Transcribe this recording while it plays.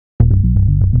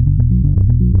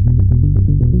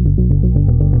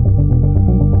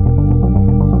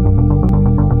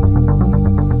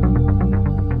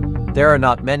There are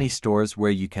not many stores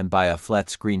where you can buy a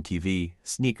flat-screen TV,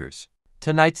 sneakers,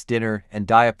 tonight's dinner, and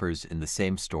diapers in the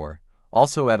same store,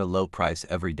 also at a low price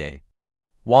every day.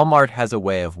 Walmart has a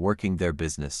way of working their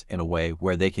business in a way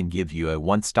where they can give you a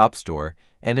one-stop store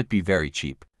and it be very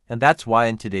cheap. And that's why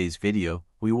in today's video,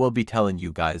 we will be telling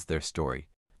you guys their story.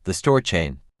 The store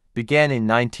chain began in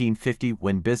 1950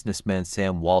 when businessman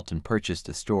Sam Walton purchased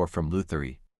a store from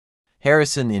Lutherie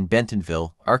Harrison in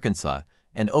Bentonville, Arkansas,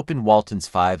 and opened Walton's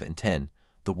 5 and 10.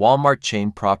 The Walmart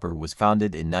chain proper was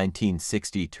founded in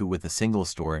 1962 with a single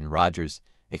store in Rogers,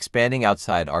 expanding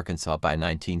outside Arkansas by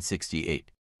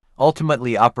 1968,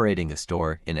 ultimately operating a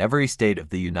store in every state of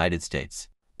the United States,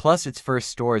 plus its first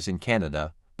stores in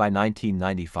Canada by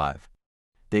 1995.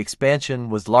 The expansion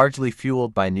was largely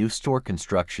fueled by new store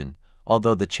construction,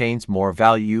 although the chain's More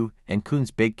Value and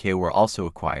Kuhn's Big K were also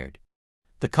acquired.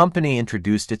 The company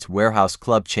introduced its warehouse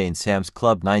club chain Sam's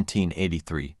Club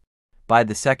 1983. By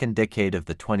the second decade of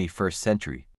the 21st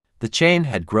century, the chain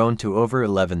had grown to over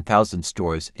 11,000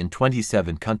 stores in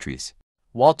 27 countries.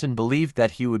 Walton believed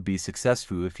that he would be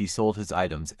successful if he sold his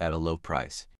items at a low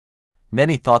price.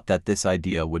 Many thought that this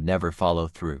idea would never follow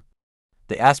through.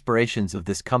 The aspirations of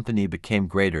this company became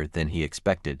greater than he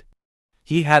expected.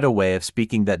 He had a way of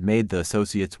speaking that made the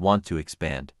associates want to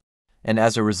expand. And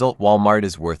as a result, Walmart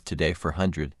is worth today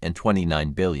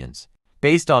 $429 billion.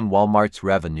 Based on Walmart's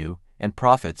revenue and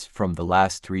profits from the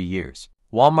last 3 years,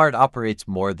 Walmart operates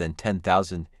more than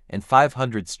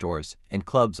 10,500 stores and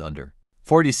clubs under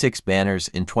 46 banners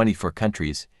in 24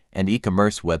 countries and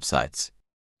e-commerce websites.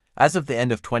 As of the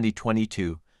end of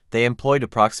 2022, they employed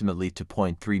approximately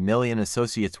 2.3 million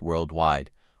associates worldwide,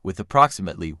 with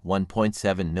approximately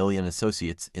 1.7 million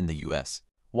associates in the U.S.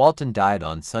 Walton died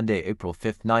on Sunday, April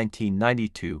 5,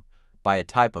 1992, by a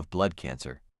type of blood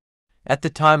cancer. At the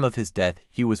time of his death,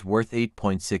 he was worth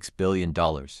 $8.6 billion.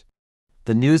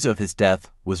 The news of his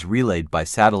death was relayed by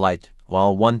satellite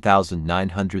while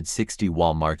 1,960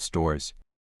 Walmart stores.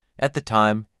 At the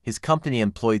time, his company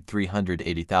employed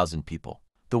 380,000 people.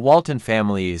 The Walton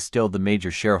family is still the major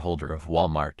shareholder of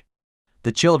Walmart.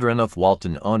 The children of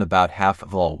Walton own about half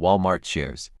of all Walmart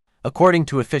shares, according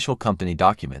to official company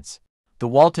documents. The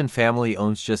Walton family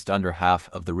owns just under half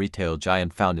of the retail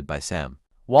giant founded by Sam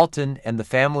Walton, and the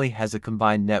family has a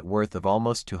combined net worth of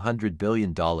almost $200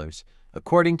 billion,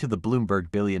 according to the Bloomberg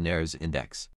Billionaires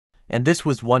Index. And this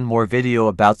was one more video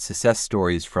about success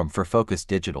stories from For Focus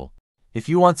Digital. If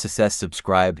you want success,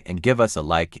 subscribe and give us a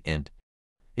like, and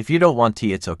if you don't want to,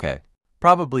 it's okay.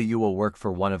 Probably you will work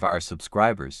for one of our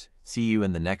subscribers. See you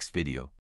in the next video.